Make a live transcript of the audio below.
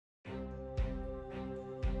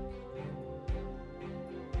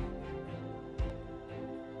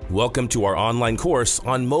Welcome to our online course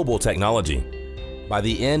on mobile technology. By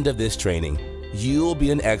the end of this training, you'll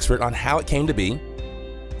be an expert on how it came to be,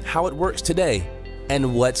 how it works today,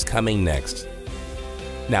 and what's coming next.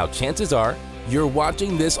 Now, chances are you're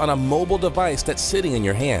watching this on a mobile device that's sitting in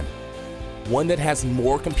your hand, one that has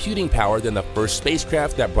more computing power than the first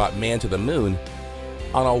spacecraft that brought man to the moon,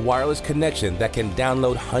 on a wireless connection that can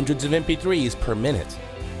download hundreds of MP3s per minute.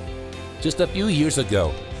 Just a few years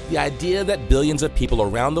ago, the idea that billions of people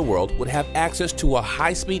around the world would have access to a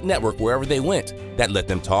high-speed network wherever they went that let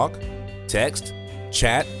them talk, text,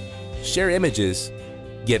 chat, share images,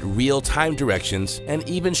 get real-time directions, and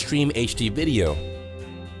even stream HD video,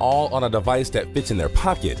 all on a device that fits in their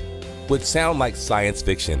pocket, would sound like science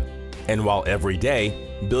fiction. And while every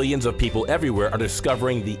day, billions of people everywhere are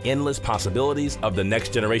discovering the endless possibilities of the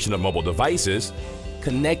next generation of mobile devices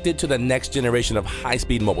connected to the next generation of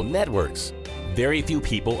high-speed mobile networks, very few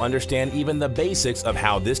people understand even the basics of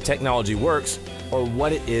how this technology works or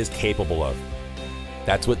what it is capable of.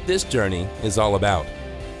 That's what this journey is all about.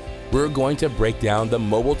 We're going to break down the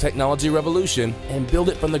mobile technology revolution and build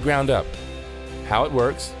it from the ground up, how it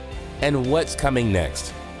works, and what's coming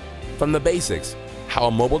next. From the basics, how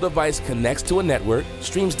a mobile device connects to a network,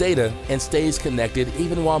 streams data, and stays connected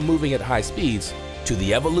even while moving at high speeds, to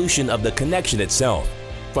the evolution of the connection itself,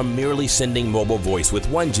 from merely sending mobile voice with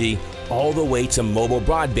 1G all the way to mobile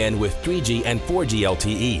broadband with 3G and 4G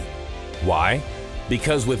LTE. Why?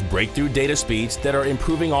 Because with breakthrough data speeds that are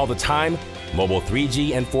improving all the time, mobile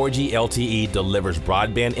 3G and 4G LTE delivers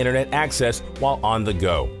broadband internet access while on the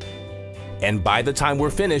go. And by the time we're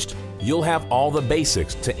finished, you'll have all the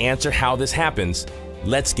basics to answer how this happens.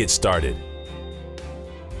 Let's get started.